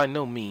 And, by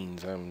no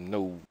means, I'm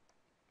no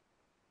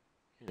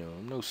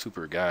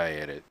super guy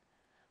at it.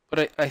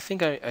 But I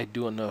think I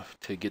do enough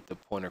to get the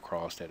point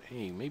across that,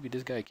 hey, maybe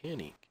this guy can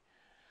ink.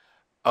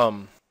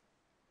 Um,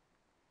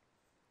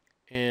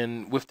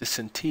 and with the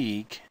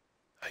Cintiq,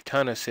 I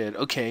kind of said,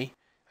 okay,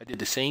 I did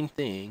the same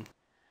thing.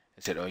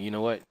 I said, oh, you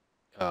know what?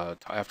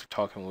 After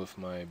talking with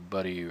my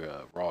buddy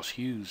Ross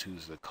Hughes,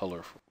 who's the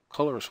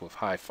colorist with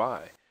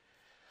Hi-Fi,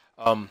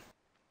 I was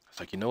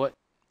like, you know what?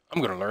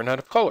 I'm gonna learn how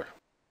to color.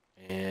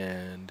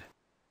 And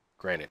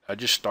granted, I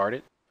just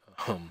started,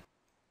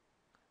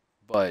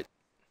 but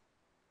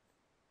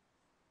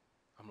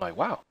I'm like,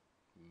 wow,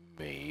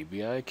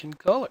 maybe I can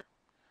color.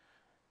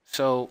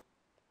 So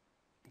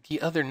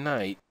the other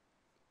night,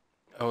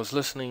 I was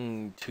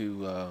listening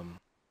to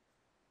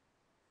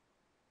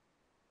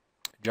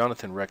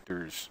Jonathan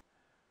Rector's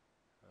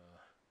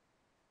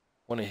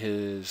one of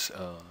his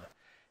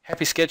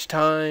Happy Sketch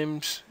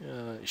Times.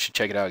 You should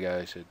check it out,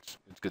 guys. It's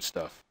good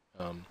stuff.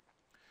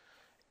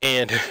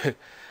 And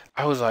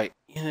I was like,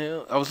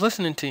 I was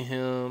listening to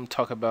him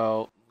talk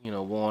about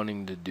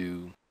wanting to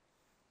do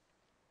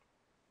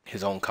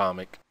his own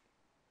comic,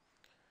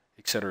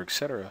 etc.,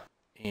 etc.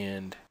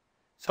 And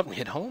something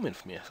hit home in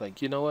for me. I was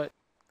like, you know what?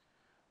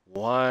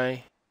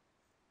 Why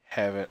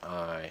haven't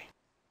I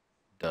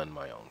done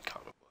my own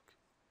comic book?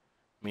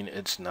 I mean,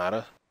 it's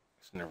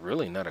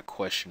really not a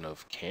question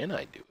of can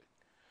I do it.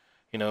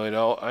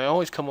 I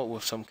always come up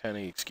with some kind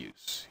of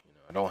excuse.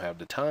 I don't have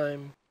the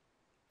time.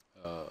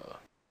 I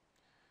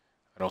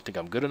don't think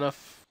I'm good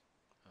enough.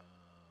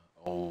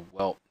 Oh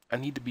well, it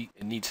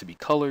needs to be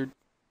colored.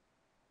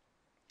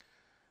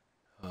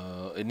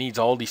 It needs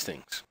all these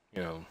things.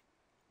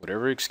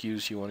 Whatever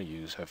excuse you want to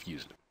use, I've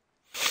used them.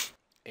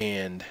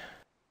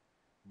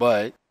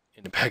 But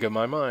in the back of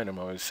my mind, I'm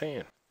always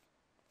saying,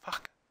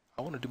 "Fuck,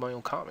 I want to do my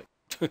own comic."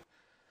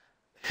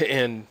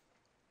 And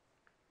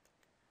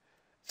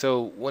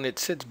so when it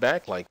sits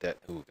back like that,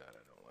 oh god,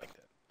 I don't like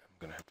that. I'm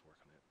gonna have to work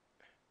on it.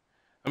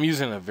 I'm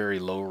using a very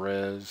low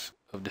res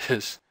of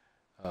this.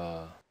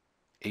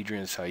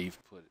 Adrian Syaf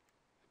put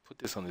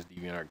this on his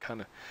DeviantArt.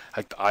 Kind of,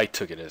 I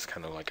took it as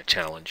kind of like a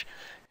challenge,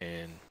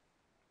 and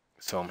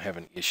so I'm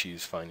having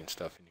issues finding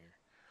stuff in here.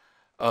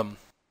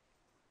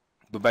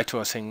 But back to what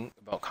I was saying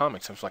about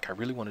comics, I was like, I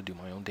really want to do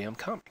my own damn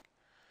comic.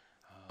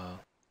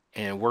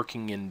 And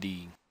working in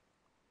the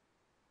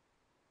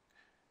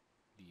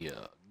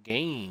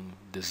game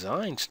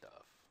design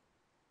stuff,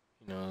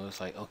 it's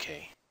like,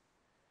 okay,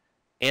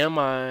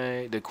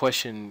 the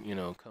question,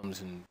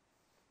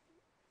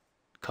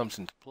 comes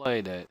into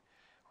play that,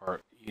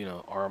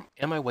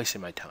 am I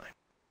wasting my time?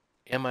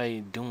 Am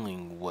I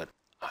doing what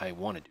I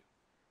want to do?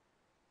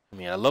 I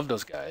mean, I love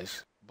those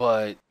guys,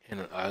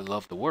 and I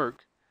love the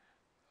work,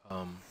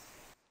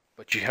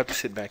 but you have to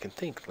sit back and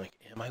think, like,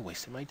 am I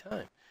wasting my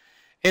time?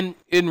 And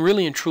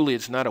really and truly,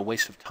 it's not a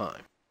waste of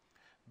time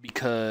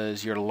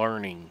because you're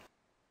learning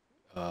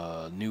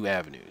new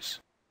avenues.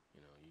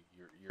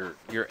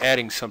 You're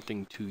adding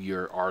something to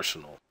your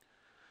arsenal,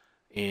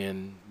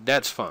 and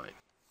that's fine.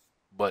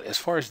 But as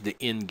far as the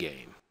end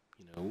game,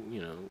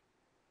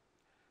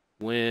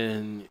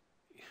 when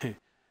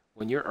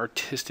when your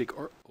artistic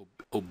or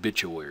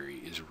obituary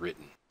is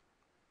written,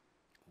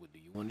 what do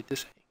you want it to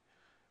say?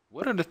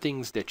 What are the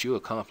things that you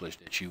accomplished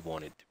that you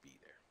wanted to be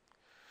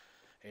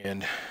there?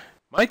 And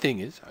my thing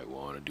is, I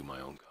want to do my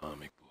own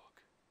comic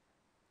book.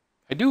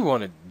 I do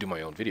want to do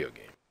my own video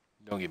game.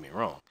 Don't get me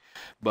wrong,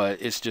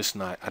 but it's just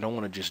not. I don't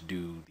want to just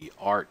do the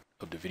art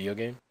of the video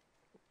game.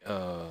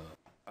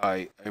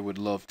 I would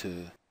love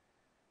to,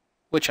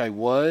 which I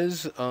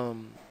was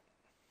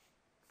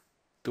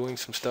doing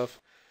some stuff.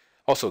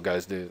 Also,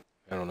 guys,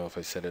 I don't know if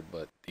I said it,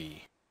 but the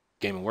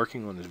game I'm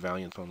working on is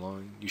Valiant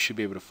Online. You should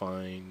be able to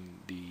find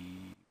the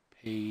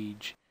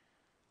page.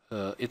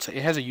 It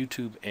has a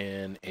YouTube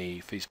and a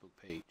Facebook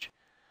page.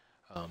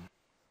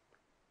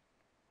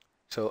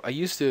 So I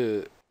used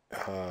to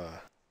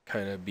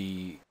kind of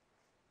be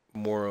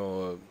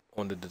more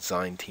on the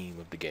design team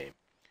of the game,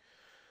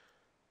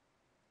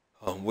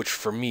 which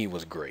for me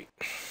was great.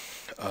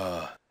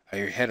 I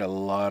had a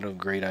lot of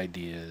great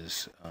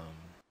ideas.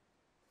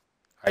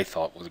 I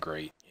thought was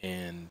great,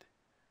 and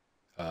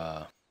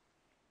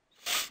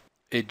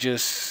it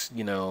just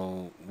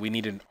we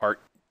needed art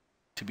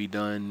to be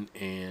done,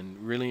 and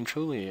really and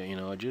truly, I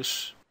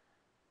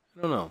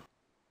don't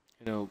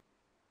know,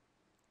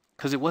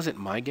 because it wasn't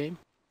my game,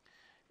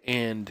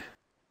 and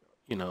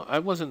I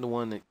wasn't the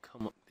one that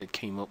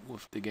came up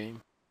with the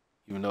game,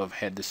 even though I've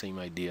had the same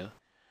idea.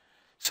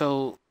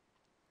 So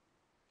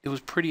it was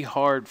pretty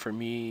hard for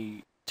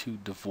me to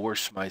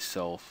divorce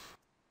myself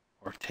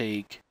or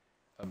take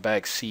a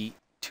back seat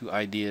to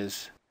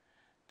ideas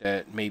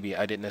that maybe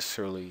I didn't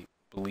necessarily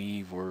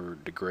believe were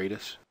the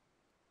greatest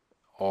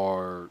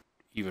or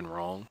even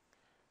wrong.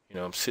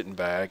 I'm sitting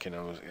back and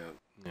I was,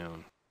 you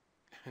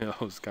know,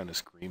 I was kind of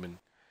screaming,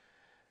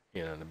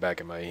 in the back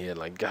of my head,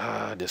 like,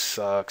 God, this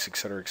sucks,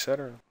 etc.,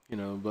 etc.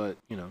 But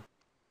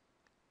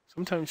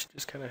sometimes you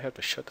just kind of have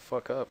to shut the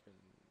fuck up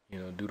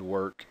and, do the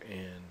work.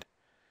 And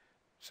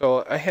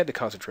so I had to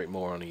concentrate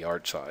more on the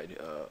art side.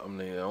 I'm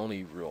the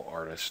only real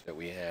artist that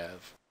we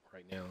have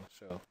right now.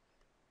 So,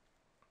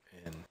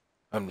 and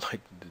I'm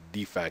like the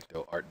de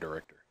facto art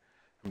director.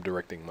 I'm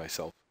directing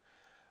myself.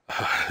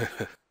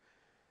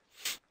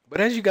 But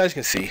as you guys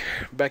can see,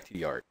 back to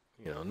the art.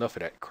 Enough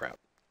of that crap.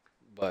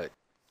 But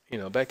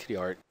back to the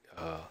art.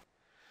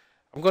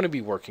 I'm going to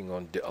be working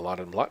on a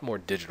lot more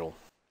digital,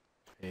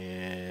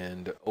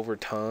 and over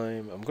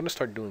time, I'm going to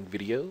start doing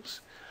videos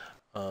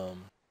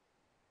um,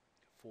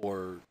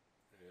 for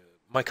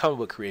my comic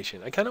book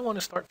creation. I kind of want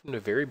to start from the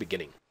very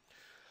beginning,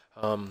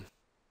 um,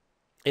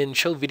 and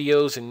show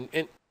videos and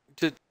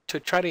to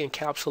try to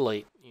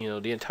encapsulate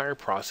the entire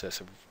process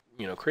of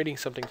creating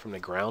something from the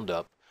ground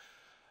up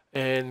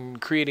and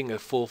creating a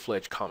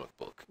full-fledged comic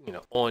book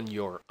on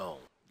your own.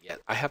 Yeah,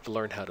 I have to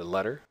learn how to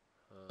letter.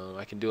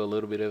 I can do a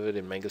little bit of it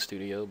in Manga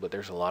Studio, but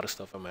there's a lot of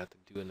stuff I'm going to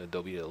have to do in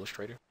Adobe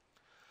Illustrator.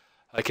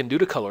 I can do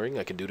the coloring,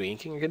 I can do the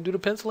inking, I can do the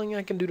penciling,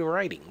 I can do the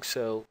writing.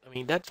 So, I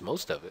mean, that's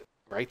most of it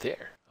right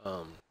there.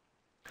 And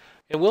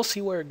we'll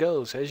see where it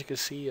goes. As you can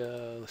see,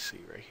 let's see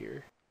right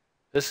here.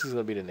 This is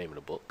going to be the name of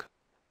the book.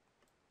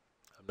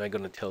 I'm not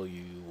going to tell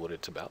you what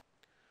it's about.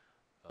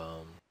 I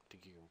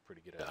think you can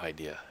pretty get an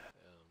idea.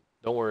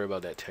 Don't worry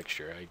about that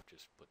texture. I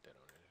just put that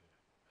on there.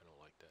 I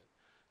don't like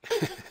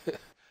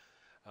that.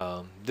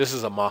 This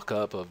is a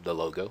mock-up of the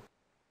logo.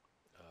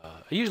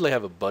 I usually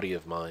have a buddy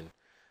of mine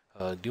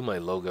do my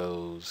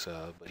logos,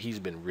 but he's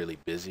been really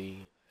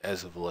busy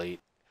as of late.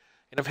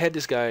 And I've had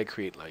this guy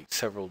create like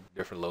several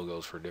different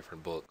logos for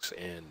different books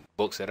and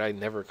books that I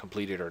never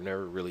completed or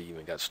never really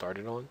even got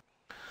started on.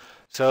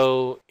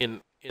 So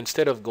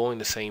instead of going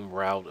the same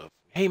route of,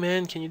 hey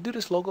man, can you do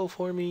this logo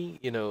for me?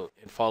 And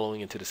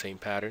following into the same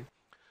pattern.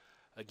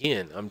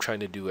 Again, I'm trying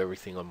to do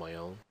everything on my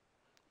own.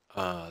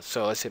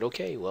 So I said,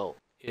 okay, well,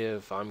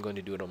 if I'm going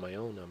to do it on my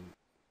own, I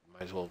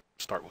might as well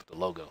start with the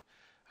logo.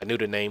 I knew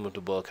the name of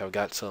the book. I've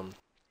got some.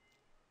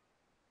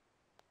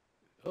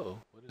 Oh,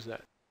 what is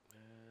that?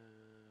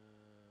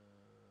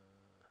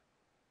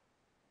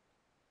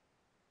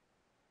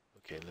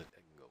 Okay, let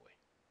that go away.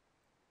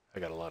 I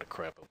got a lot of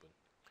crap open,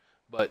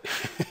 but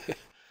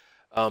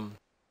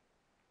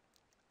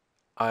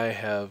I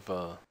have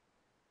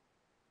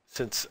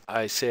since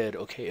I said,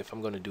 okay, if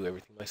I'm going to do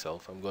everything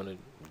myself, I'm going to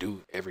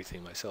do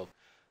everything myself.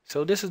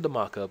 So this is the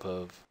mock-up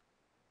of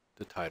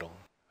the title.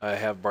 I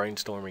have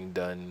brainstorming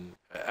done.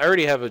 I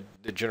already have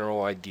the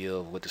general idea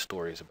of what the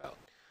story is about.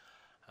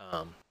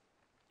 Um,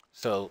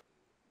 so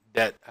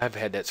that I've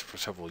had that for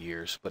several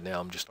years, but now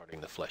I'm just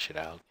starting to flesh it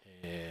out.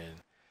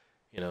 And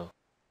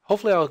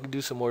hopefully I'll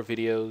do some more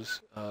videos.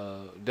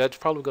 That's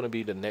probably going to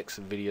be the next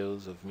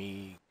videos of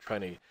me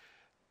trying to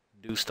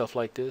do stuff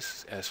like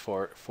this as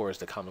far as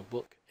the comic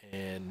book.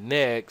 And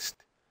next,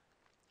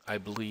 I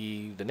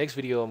believe the next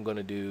video I'm going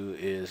to do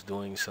is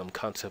doing some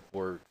concept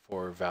work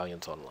for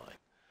Valiance Online.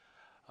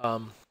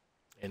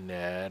 And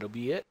that'll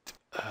be it.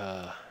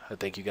 I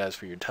thank you guys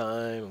for your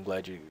time. I'm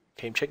glad you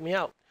came check me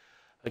out.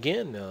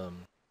 Again,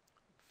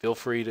 feel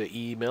free to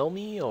email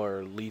me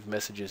or leave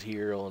messages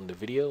here on the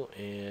video,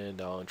 and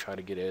I'll try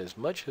to get as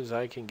much as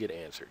I can get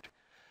answered.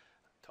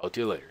 Talk to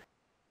you later.